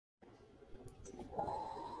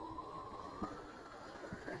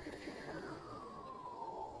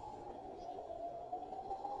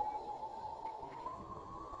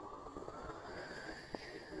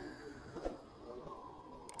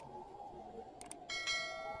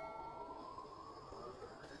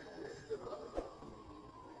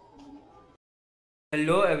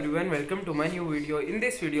Hello everyone, welcome to my new video. In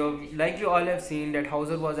this video, like you all have seen, that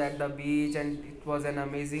Hauser was at the beach and it was an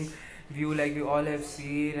amazing view like we all have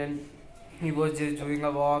seen, and he was just doing a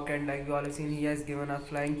walk, and like you all have seen, he has given a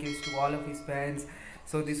flying kiss to all of his fans.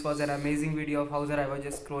 So this was an amazing video of Hauser. I was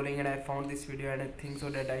just scrolling and I found this video, and I think so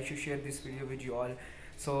that I should share this video with you all.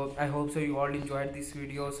 So I hope so you all enjoyed this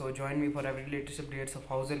video. So join me for every latest updates of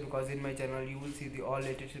Hauser, because in my channel you will see the all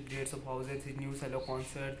latest updates of Hauser, his new solo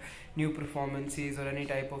concert, new performances, or any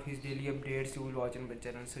type of his daily updates you will watch on my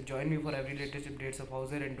channel. So join me for every latest updates of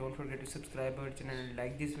Hauser, and don't forget to subscribe our channel and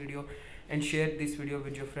like this video and share this video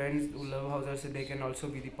with your friends who love Hauser, so they can also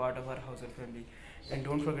be the part of our Hauser family. And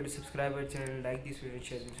don't forget to subscribe our channel, like this video and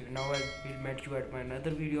share this video. Now I will meet you at my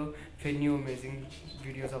another video for new amazing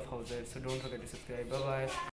videos of Hauser. So don't forget to subscribe. Bye bye.